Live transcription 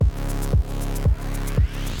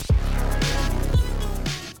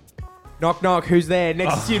Knock, knock. Who's there?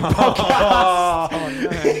 Next to you podcast. Oh,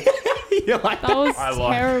 no. You're like, That was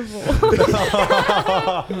terrible.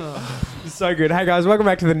 so good. Hey guys, welcome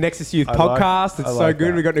back to the Nexus Youth podcast. It's I so like good.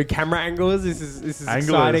 that. We've got new camera angles. This is Anglers.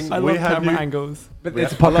 exciting. I I We love have camera new- angles. But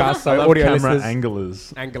it's a podcast, so audio camera listeners.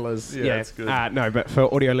 anglers. Anglers. Yeah, that's good. No, but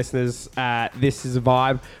for audio listeners, this is a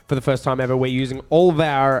vibe. For the first time ever, we're using all of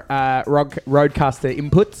our roadcaster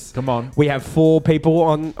inputs. Come on. We have 4 people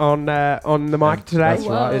on the mic today. That's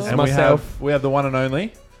right. It's And myself, we have the one and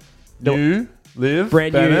only No. new Liv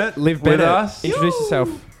brand Bennett new Liv with Bennett. us. Introduce yourself.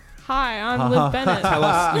 Hi, I'm Liv Bennett. Tell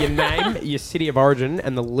us your name, your city of origin,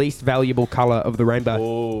 and the least valuable color of the rainbow.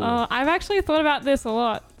 Oh. I've actually thought about this a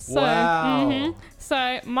lot. So, Wow.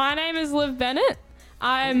 So my name is Liv Bennett.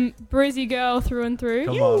 I'm Brizzy girl through and through.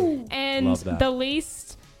 Come on. And Love that. the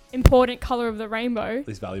least important color of the rainbow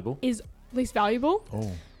Least valuable. is least valuable. Oh.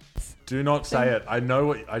 Do not say it. I know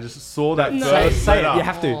what I just saw that No. first Say it. letter. You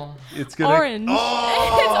have to. It's gonna Orange.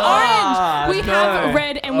 Oh! It's orange. We have no.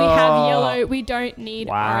 red and we have yellow. We don't need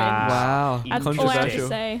Wow. orange. Wow. That's all I have to Controversial.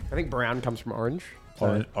 say. I think brown comes from orange.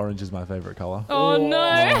 Orange is my favorite color. Oh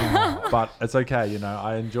no. But it's okay, you know.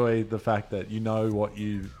 I enjoy the fact that you know what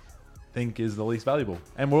you think is the least valuable,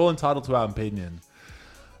 and we're all entitled to our opinion.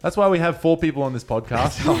 That's why we have 4 people on this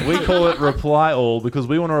podcast. We call it Reply All because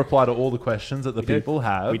we want to reply to all the questions that the do. people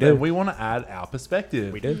have. We do. And we want to add our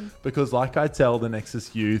perspective. We do. Because like I tell the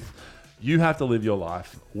Nexus Youth, you have to live your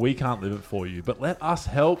life. We can't live it for you. But let us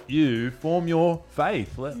help you form your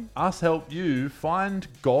faith. Let us help you find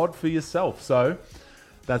God for yourself. So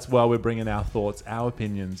that's why we're bringing our thoughts, our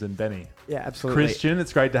opinions, and Benny. Yeah, absolutely. Christian,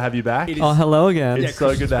 it's great to have you back. It is- Oh, hello again. It's Yeah, so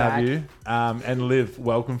Christian's good to have back. you. And Liv,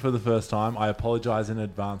 welcome for the first time. I apologize in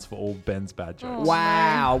advance for all Ben's bad jokes.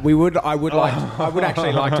 Wow, I would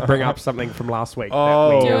actually like to bring up something from last week.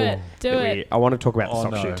 Oh. Do it. Do that it. I want to talk about the Oh,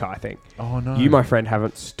 sock no. shoe tie thing. Oh, no. You, my friend,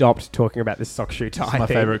 haven't stopped talking about this sock shoe tie. This is my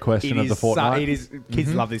thing. favourite question It of the is fortnight. It is.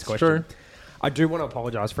 Kids Mhm. love this It's question. true. I do want to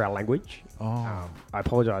apologise for our language. Oh. I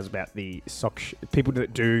apologise about the people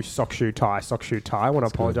that do sock shoe tie. I want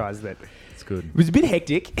to apologise that It's good. it was a bit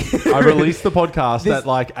hectic. I released the podcast This- at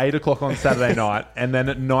like 8 o'clock on Saturday night, and then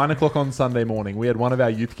at 9 o'clock on Sunday morning, we had one of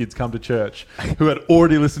our youth kids come to church who had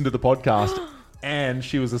already listened to the podcast, and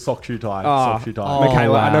she was a sock shoe tie. Oh,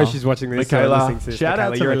 Michaela, I know wow. she's watching this. Michaela, listening to this. shout out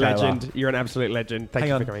Michaela, to you're Michaela. a legend. You're an absolute legend. Thank Hang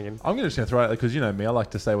you on. for coming in. I'm just going to throw it because you know me. I like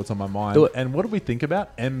to say what's on my mind. Do it. And what do we think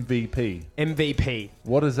about MVP? MVP.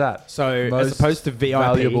 What is that? So as Most opposed to VIP,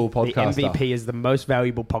 valuable the podcaster. MVP is the most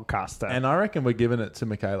valuable podcaster. And I reckon we're giving it to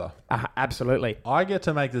Michaela. Absolutely. I get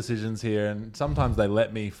to make decisions here, and sometimes they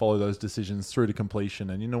let me follow those decisions through to completion.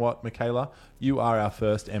 And you know what, Michaela? You are our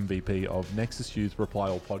first MVP of Nexus Youth Reply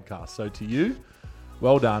All podcast. So to you,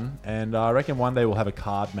 well done. And I reckon one day we'll have a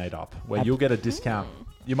card made up where you'll get a discount.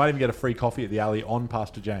 You might even get a free coffee at the alley on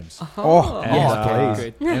Pastor James. Oh, And,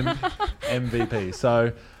 yes, please. MVP.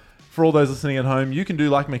 So for all those listening at home, you can do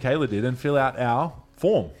like Michaela did and fill out our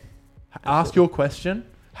form. Ask your question,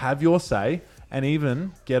 have your say, and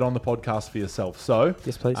even get on the podcast for yourself. So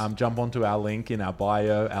Yes, please. jump onto our link in our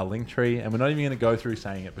bio, our link tree, and we're not even going to go through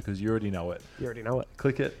saying it because you already know it. You already know it.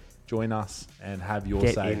 Click it, join us, and have your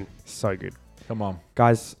Get say. in. So good. Come on.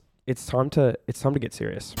 Guys, it's time to get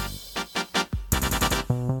serious.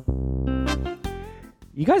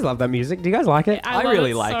 You guys love that music. Do you guys like it? I I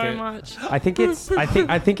really love like so it. much. I think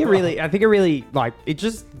it really like it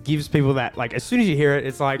just gives people that like as soon as you hear it,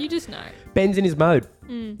 it's like You just know. Ben's in his mode,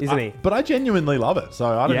 isn't he? But I genuinely love it, so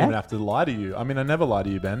I don't Yeah? even have to lie to you. I mean, I never lie to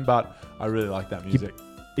you, Ben, but I really like that music.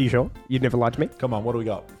 Are you sure? You'd never lied to me? Come on, what do we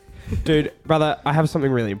got? Dude, brother, I have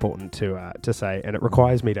something really important to say, and it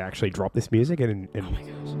requires me to actually drop this music. And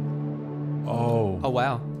Oh. Oh,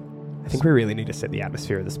 wow. I think we really need to set the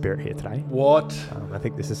atmosphere of the spirit here today. What? I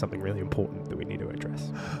think this is something really important that we need to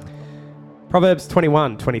address. Proverbs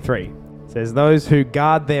 21:23 says, "Those who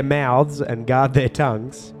guard their mouths and guard their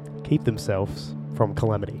tongues keep themselves from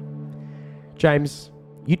calamity." James,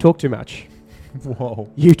 you talk too much. Whoa.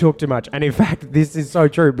 You talk too much. And in fact, this is so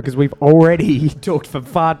true because we've already talked for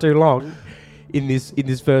far too long in this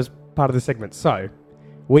first part of the segment. So,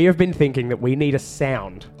 we have been thinking that we need a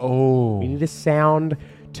sound. Oh. We need a sound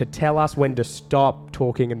to tell us when to stop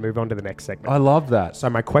talking and move on to the next segment. I love that. So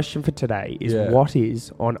my question for today is Yeah. what is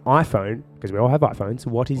on iPhone, because we all have iPhones,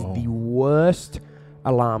 what is Oh. the worst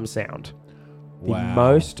alarm sound? The Wow.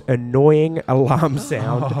 most annoying alarm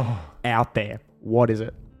sound out there. What is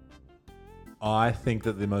it? I think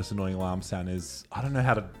that the most annoying alarm sound is, I don't know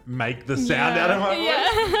how to make the sound out of my voice.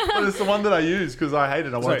 Yeah. But it's the one that I use because I hate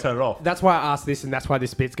it. I want to turn it off. That's why I asked this, and that's why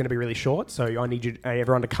this bit's going to be really short. So I need you,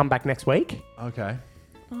 everyone to come back next week Okay.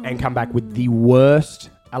 and come back with the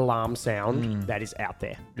worst alarm sound that is out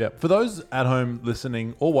there. Yeah. For those at home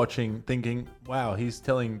listening or watching, thinking, "Wow, he's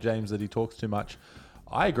telling James that he talks too much."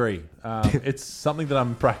 I agree. It's something that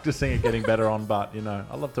I'm practicing and getting better on, but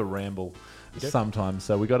I love to ramble sometimes.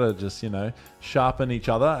 So we got to just sharpen each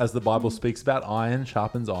other, as the Bible speaks about. Iron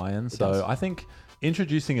sharpens iron. So I think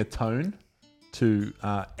introducing a tone to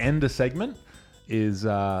end a segment is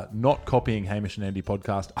not copying Hamish and Andy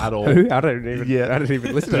podcast at all. I don't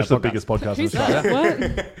even listen to It's that the biggest podcast in Who's Australia.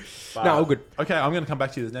 that? What? No, all good. Okay, I'm going to come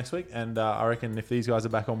back to you next week, and I reckon if these guys are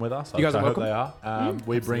back on with us, You guys I are hope welcome. they are.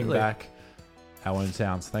 We bring absolutely. back our own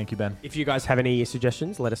sounds. Thank you, Ben. If you guys have any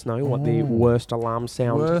suggestions, let us know what the worst alarm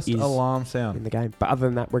sound Worst is alarm in sound. the game. But other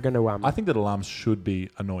than that, we're going to... I think that alarms should be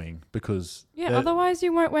annoying because Yeah, otherwise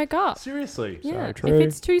you won't wake up. seriously, Yeah, true. if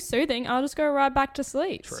it's too soothing, I'll just go right back to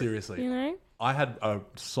sleep. seriously, You know? I had a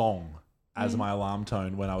song as my alarm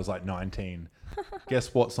tone when I was like 19.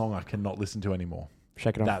 Guess what song I cannot listen to anymore?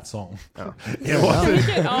 Shake it off. That song. Oh. It wasn't.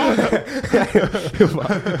 Take it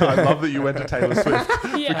off. I love that you went to Taylor Swift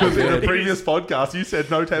Yeah. because in a previous podcast you said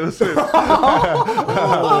no Taylor Swift, and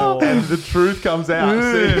the truth comes out.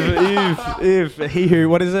 if he who,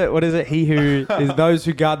 what is it? He who is those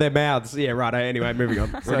who guard their mouths. Yeah, right. Anyway, moving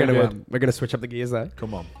on. So We're gonna switch up the gears there.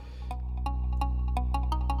 Come on.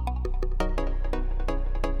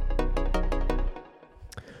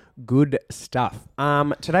 Good stuff.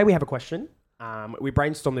 Today we have a question. We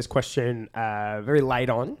brainstormed this question very late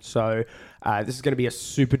on, so this is going to be a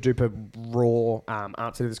super duper raw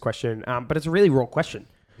answer to this question. But it's a really raw question.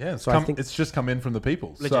 Yeah, So I think- it's just come in from the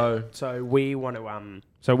people. Legit. So we want to.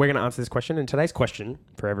 So we're going to answer this question. And today's question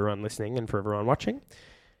for everyone listening and for everyone watching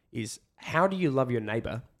is: how do you love your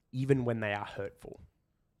neighbor even when they are hurtful?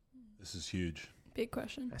 This is huge. Big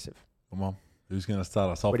question. Massive. Come on. Who's going to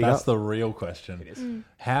start us off? What do you That's got? the real question. It is.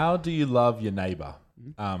 How do you love your neighbor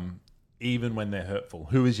even when they're hurtful?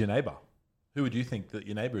 Who is your neighbor? Who would you think that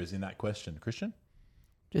your neighbor is in that question? Christian?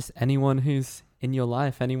 Just anyone who's in your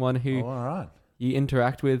life, anyone who Oh, all right. you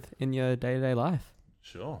interact with in your day-to-day life.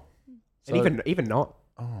 Sure. And even not.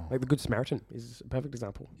 Oh, Like the Good Samaritan is a perfect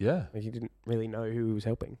example. yeah. Like he didn't really know who he was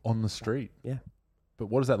helping. On the street. Yeah. But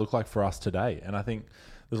what does that look like for us today? And I think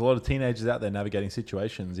there's a lot of teenagers out there navigating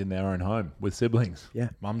situations in their own home with siblings, Yeah.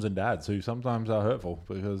 mums and dads, who sometimes are hurtful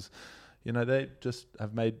because, they just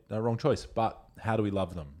have made a wrong choice. But how do we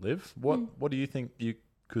love them? Liv, what do you think you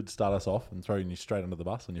could start us off and throwing you straight under the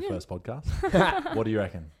bus on your first podcast? What do you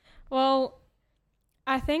reckon? Well,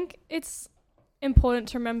 I think it's important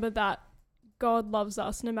to remember that God loves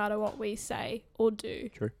us no matter what we say or do.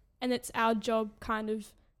 True. And it's our job kind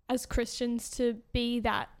of as Christians to be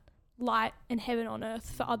that light and heaven on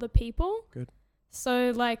earth for other people. Good.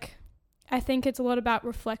 So I think it's a lot about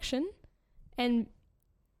reflection, and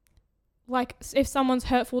if someone's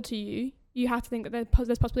hurtful to you, you have to think that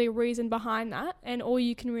there's possibly a reason behind that, and all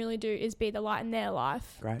you can really do is be the light in their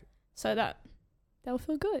life Right. so that they'll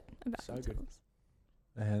feel good about So good. themselves.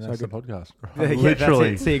 And So that's the good. podcast. Yeah, that's Literally.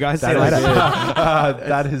 it. See you guys. See That you is, later.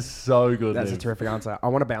 that is so good. That's a Liv. terrific answer. I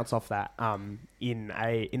want to bounce off that in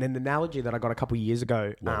an analogy that I got a couple of years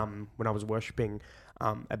ago Wow. when I was worshiping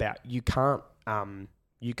about you can't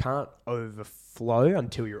overflow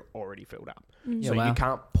until you're already filled up. Mm. So Yeah, wow. you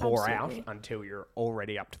can't pour Absolutely. out until you're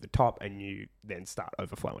already up to the top, and you then start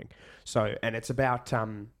overflowing. So, and it's about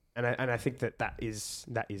and I think that is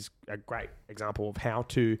a great example of how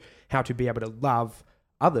to be able to love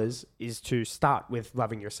others is to start with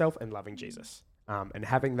loving yourself and loving Jesus. And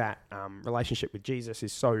having that relationship with Jesus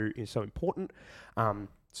is so important.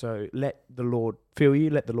 So let the Lord fill you,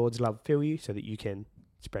 let the Lord's love fill you, so that you can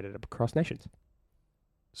spread it across nations.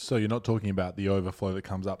 So you're not talking about the overflow that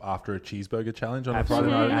comes up after a cheesburger challenge on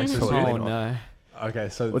Absolutely. a Friday night? Absolutely. Oh, not. no. Okay,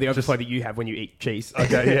 so Or the just- overflow that you have when you eat cheese.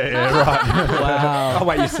 Okay, yeah, right. Wow. Oh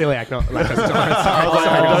wait, you're celiac, not lactose I was intolerant. like,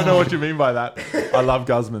 Sorry, I guys. don't know what you mean by that. I love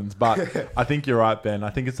Guzman's, but I think you're right, Ben.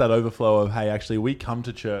 I think it's that overflow of, hey, actually, we come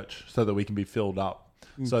to church so that we can be filled up,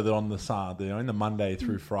 so that on in the Monday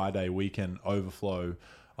through Friday, we can overflow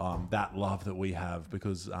that love that we have,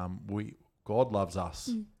 because God loves us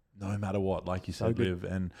no matter what, like you said, good.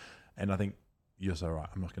 Liv. And I think you're so right.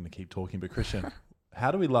 I'm not going to keep talking, but Christian,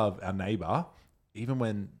 how do we love our neighbor even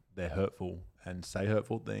when they're hurtful and say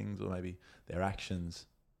hurtful things, or maybe their actions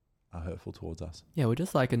are hurtful towards us? Yeah, well,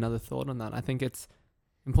 just like another thought on that. I think it's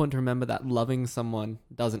important to remember that loving someone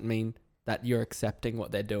doesn't mean that you're accepting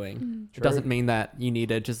what they're doing. Mm. It doesn't mean that you need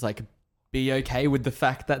to just be okay with the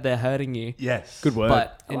fact that they're hurting you. Yes. Good word.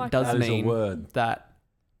 But I it like does that. That is a mean word. that...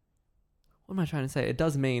 What am I trying to say? It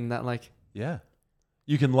does mean that Yeah.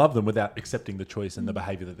 you can love them without accepting the choice and the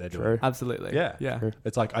behavior that they're doing. True. Absolutely. Yeah. Yeah. True.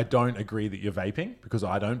 It's like, I don't agree that you're vaping because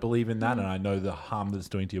I don't believe in that and I know the harm that it's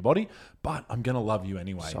doing to your body, but I'm going to love you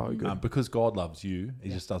anyway. So good. Because God loves you. He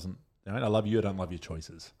just doesn't, I love you. I don't love your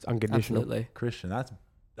choices. It's unconditional. Absolutely. Christian,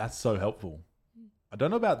 that's so helpful. I don't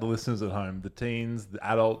know about the listeners at home, the teens, the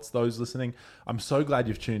adults, those listening. I'm so glad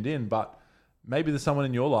you've tuned in, but maybe there's someone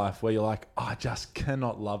in your life where you're like, I just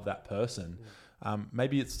cannot love that person.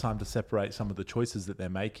 Maybe it's time to separate some of the choices that they're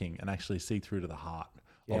making and actually see through to the heart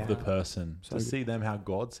of the person, So to good. see them how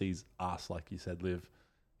God sees us, like you said, Liv.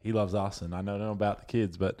 He loves us, and I don't know about the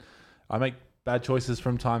kids, but I make bad choices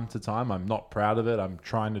from time to time. I'm not proud of it. I'm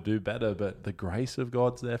trying to do better, but the grace of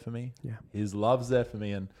God's there for me. Yeah. His love's there for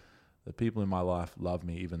me, and the people in my life love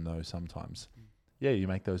me, even though sometimes, you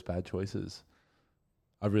make those bad choices.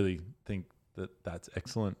 I really think that that's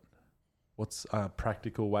excellent. What's a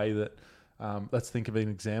practical way that, let's think of an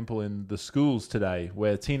example in the schools today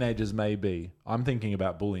where teenagers may be. I'm thinking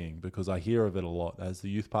about bullying because I hear of it a lot. As the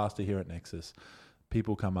youth pastor here at Nexus,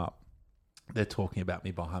 people come up, they're talking about me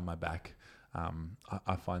behind my back.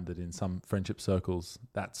 I find that in some friendship circles,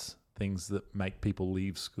 that's things that make people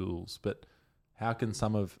leave schools. But how can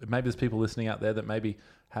maybe there's people listening out there that maybe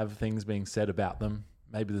have things being said about them.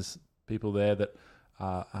 Maybe there's people there that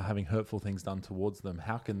are having hurtful things done towards them.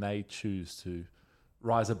 How can they choose to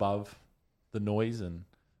rise above the noise and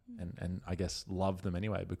I guess love them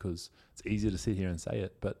anyway? Because it's easier to sit here and say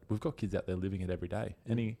it, but we've got kids out there living it every day.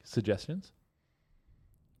 Any suggestions?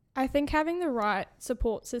 I think having the right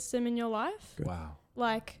support system in your life, Good. Wow.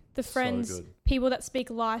 like the So friends, good. people that speak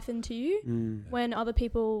life into you Mm. when other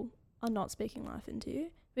people are not speaking life into you,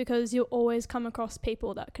 because you'll always come across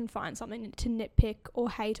people that can find something to nitpick or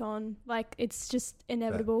hate on. Like, it's just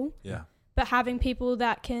inevitable. Yeah. But having people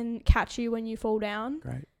that can catch you when you fall down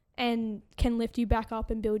Great. and can lift you back up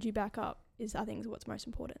and build you back up is, I think, is what's most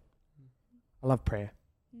important. I love prayer.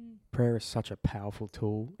 Prayer is such a powerful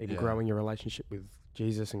tool in Yeah. growing your relationship with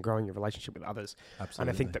Jesus and growing your relationship with others. Absolutely.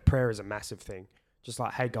 And I think that prayer is a massive thing. Just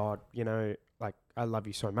like, hey, God, like, I love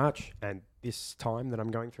you so much. And this time that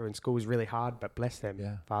I'm going through in school is really hard, but bless them,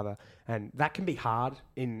 Yeah. Father. And that can be hard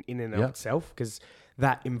in and Yeah. of itself, because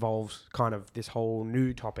that involves kind of this whole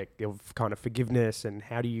new topic of kind of forgiveness and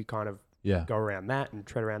how do you kind of go around that and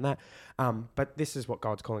tread around that. But this is what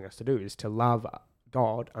God's calling us to do, is to love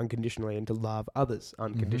God unconditionally and to love others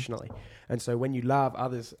unconditionally. And so when you love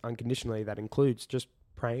others unconditionally, that includes just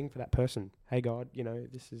praying for that person. Hey, God,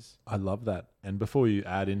 this is... I love that. And before you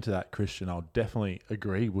add into that, Christian, I'll definitely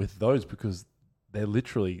agree with those because they're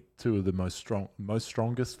literally two of the most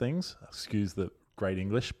strongest things. Excuse the great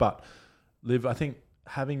English, but Liv, I think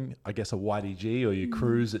having, I guess, a YDG or your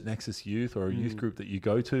crews at Nexus Youth or a youth group that you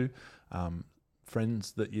go to,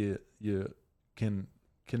 friends that you can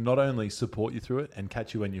not only support you through it and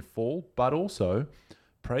catch you when you fall, but also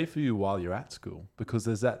pray for you while you're at school, because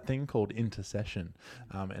there's that thing called intercession.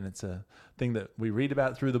 And it's a thing that we read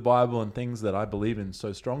about through the Bible and things that I believe in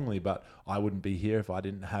so strongly, but I wouldn't be here if I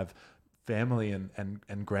didn't have family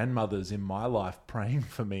and grandmothers in my life praying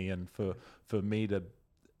for me and for me to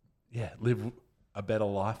live a better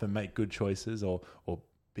life and make good choices or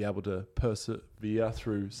be able to persevere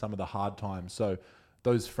through some of the hard times. So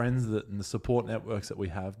those friends and the support networks that we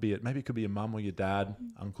have, maybe it could be your mum or your dad,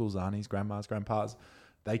 uncles, aunties, grandmas, grandpas,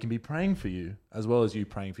 they can be praying for you as well as you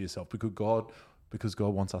praying for yourself, because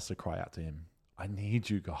God wants us to cry out to him. I need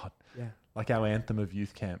you, God. Yeah. Like our anthem of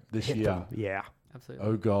youth camp this year. Yeah. Absolutely.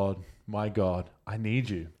 Oh God, my God, I need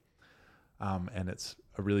you. And it's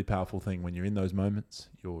a really powerful thing when you're in those moments.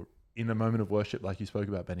 You're in a moment of worship, like you spoke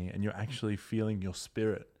about, Benny, and you're actually feeling your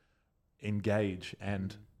spirit engage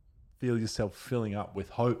and feel yourself filling up with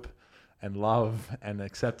hope and love and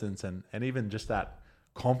acceptance and even just that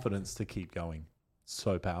confidence to keep going.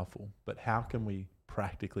 So powerful. But how can we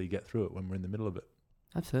practically get through it when we're in the middle of it?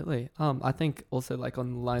 Absolutely. I think also, like,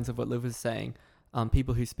 on the lines of what Liv was saying,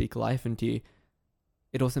 people who speak life into you,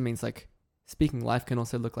 it also means, like, speaking life can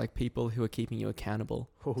also look like people who are keeping you accountable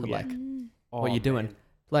Oh, to yeah. like Oh, what you're doing. man.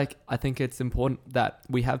 Like, I think it's important that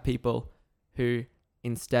we have people who,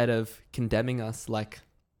 instead of condemning us like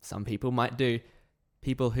some people might do,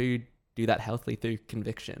 people who do that healthily through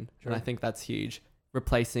conviction. Sure. And I think that's huge.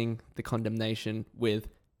 Replacing the condemnation with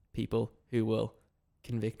people who will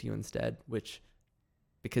convict you instead,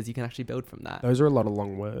 because you can actually build from that. Those are a lot of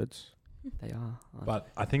long words. They are. But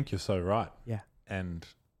I think you're so right. Yeah. And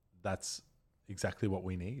that's exactly what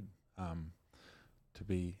we need, to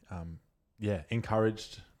be,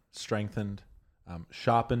 encouraged, strengthened,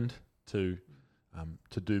 sharpened to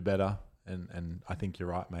do better. And I think you're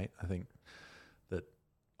right, mate. I think that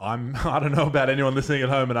I don't know about anyone listening at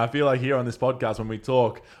home, and I feel like here on this podcast when we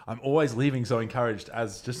talk, I'm always leaving so encouraged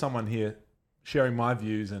as just someone here sharing my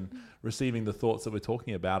views and receiving the thoughts that we're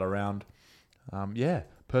talking about around,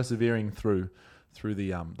 persevering through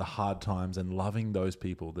the hard times and loving those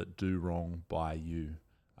people that do wrong by you.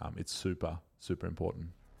 It's super, super important.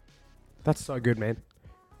 That's so good, man.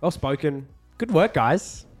 Well spoken. Good work,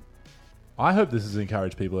 guys. I hope this has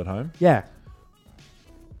encouraged people at home. Yeah,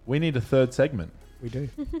 We need a third segment. we do.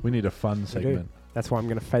 We need a fun segment. That's why I'm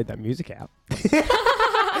going to fade that music out.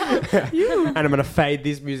 And I'm going to fade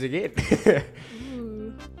this music in.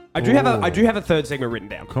 Ooh. I do have a third segment written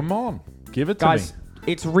down. Come on, give it to Guys, me.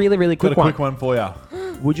 it's really, really quick Got a one. quick one for you.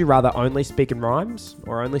 Would you rather only speak in rhymes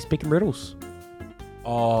or only speak in riddles?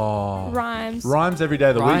 Oh, Rhymes. rhymes every day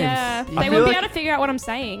of the Rhymes. week. Yeah. I They feel won't be like- able to figure out what I'm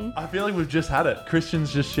saying. I feel like we've just had it.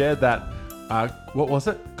 Christians just shared that. What was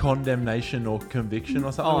it? Condemnation or conviction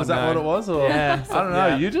or something? Oh, Was that no. what it was? Or Yeah. I don't know.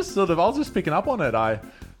 Yeah. You just I was just picking up on it. A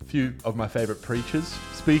few of my favorite preachers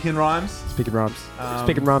speak in rhymes. Speaking rhymes. Um,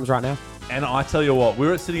 Speaking rhymes right now. And I tell you what, we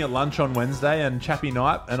were sitting at lunch on Wednesday, and Chappie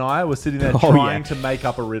Knight and I were sitting there Oh, trying yeah. to make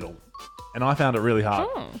up a riddle, and I found it really hard.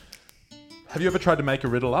 Oh, Have you ever tried to make a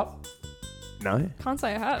riddle up? No. can't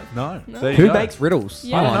say I have. No. No. There you Who go. makes riddles?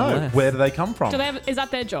 Yeah. I don't Oh, know. unless. Where do they come from? Do they have? Is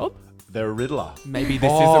that their job? They're a riddler. Maybe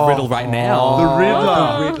this is a riddle right now. The Riddler.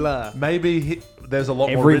 Oh. Riddler. Maybe there's a lot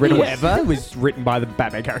more Every riddle riddles. ever was written by the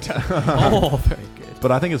Batman character. Oh, very good.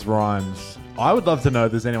 But I think it's rhymes. I would love to know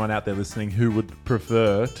if there's anyone out there listening who would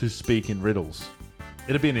prefer to speak in riddles.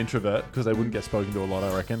 It'd be an introvert because they wouldn't get spoken to a lot,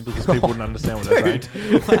 I reckon, because people wouldn't understand what they're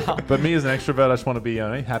saying. But me as an extrovert, I just want to be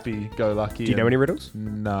happy-go-lucky. Do you know any riddles?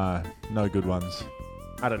 No, no good ones.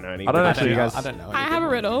 I don't know any. I don't riddles. actually- You guys. I don't know. I have a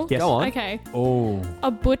riddle. Yes. Go on. Okay. Oh,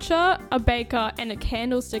 A butcher, a baker, and a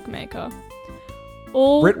candlestick maker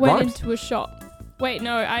all Ri- went rhymes. into a shop. Wait,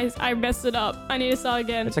 no, I messed it up. I need to start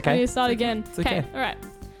again. It's okay. I need to start again. It's okay. All right.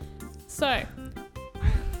 So,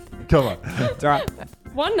 come on. It's all right.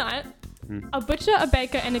 one night, Hmm. a butcher, a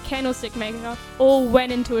baker, and a candlestick maker all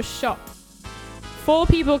went into a shop. 4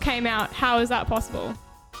 people came out. How is that possible?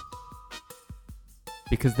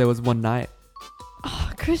 Because there was one night.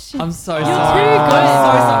 Oh, Christian. I'm so You're sorry. too I'm good. so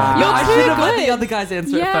sorry. You're I too should have let good. the other guys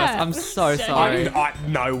answer it Yeah. first. I'm so Shit. sorry.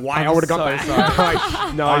 No way. I'm I would have got so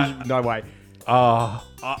that. No way.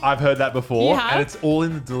 I've heard that before, You have? and it's all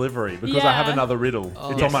in the delivery because I have Yeah. another riddle.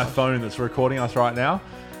 Oh. It's Yes. on my phone that's recording us right now.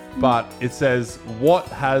 But it says, what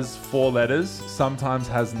has 4 letters, sometimes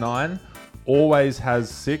has 9, always has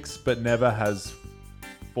 6, but never has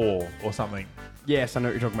 4 or something? Yes, I know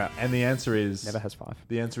what you're talking about. And the answer is... Never has 5.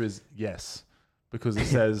 The answer is yes. Because it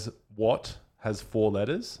says, what has 4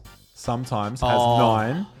 letters, sometimes has Oh.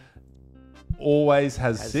 9, always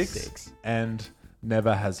has Has 6, 6. and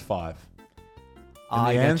never has 5.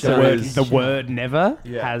 I the get answer you. is- The word never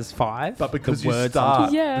Yeah. has 5. But because the you word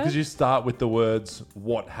start, Yeah. because you start with the words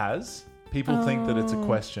 "what has," people think that it's a Oh.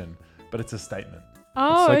 question, but it's a statement.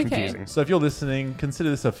 Oh, so okay. confusing. So if you're listening, consider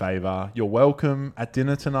this a favor. You're welcome at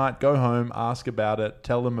dinner tonight. Go home, ask about it,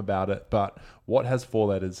 tell them about it. But what has 4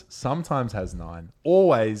 letters, sometimes has 9,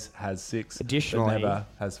 always has 6, Additionally, but never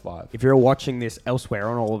has 5. If you're watching this elsewhere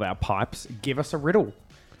on all of our pipes, give us a riddle.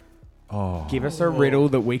 Oh, Give us a riddle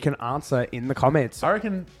that we can answer in the comments. I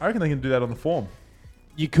reckon they can do that on the form.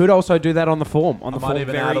 You could also do that on the form. On I the might form,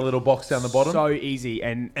 even very add a little box down the bottom. So easy.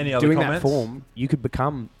 And Any other doing comments? that form, you could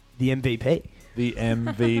become the MVP. The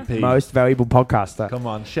MVP. Most valuable podcaster. Come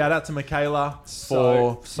on. Shout out to Michaela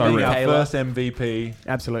So for being our Michaela. first MVP.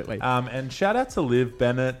 Absolutely. And shout out to Liv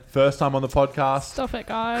Bennett, first time on the podcast. Stop it,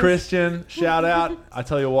 guys. Christian, shout out. I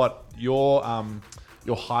tell you what, your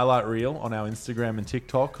highlight reel on our Instagram and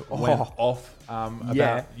TikTok went off about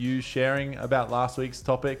Yeah. you sharing about last week's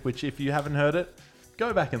topic, which if you haven't heard it,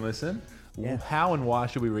 go back and listen. Yeah. How and why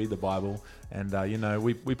should we read the Bible? And,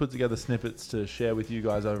 we put together snippets to share with you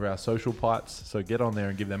guys over our social pipes. So get on there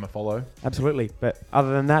and give them a follow. Absolutely. But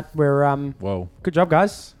other than that, we're Whoa. good job,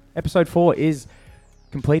 guys. Episode 4 is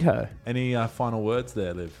complete her. Any final words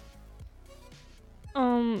there, Liv?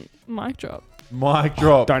 Mic drop. Mic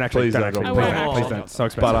drop. Don't actually. Please Don't go. actually. I Please won't don't. actually. Please don't. So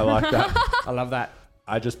expensive. But I like that. I love that.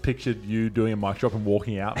 I just pictured you doing a mic drop and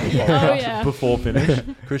walking out before, yeah. before finish.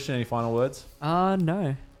 Christian, any final words?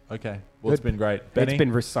 No. Okay. Well, it's been great. Benny, It's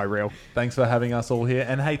been so real. thanks for having us all here.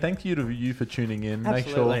 And hey, thank you to you for tuning in. Make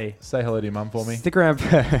Absolutely. sure, say hello to your mum for me. Stick around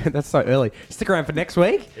for that's so early. Stick around for next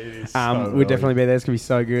week. It is We'll definitely be there. It's gonna be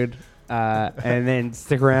so good. And then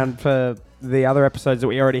stick around for the other episodes that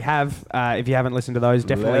we already have. If you haven't listened to those,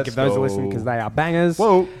 definitely Let's give those a go. listen because they are bangers.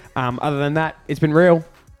 Whoa. Other than that, it's been real.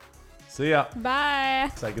 See ya.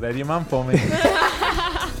 Bye. Say good day to your mum for me.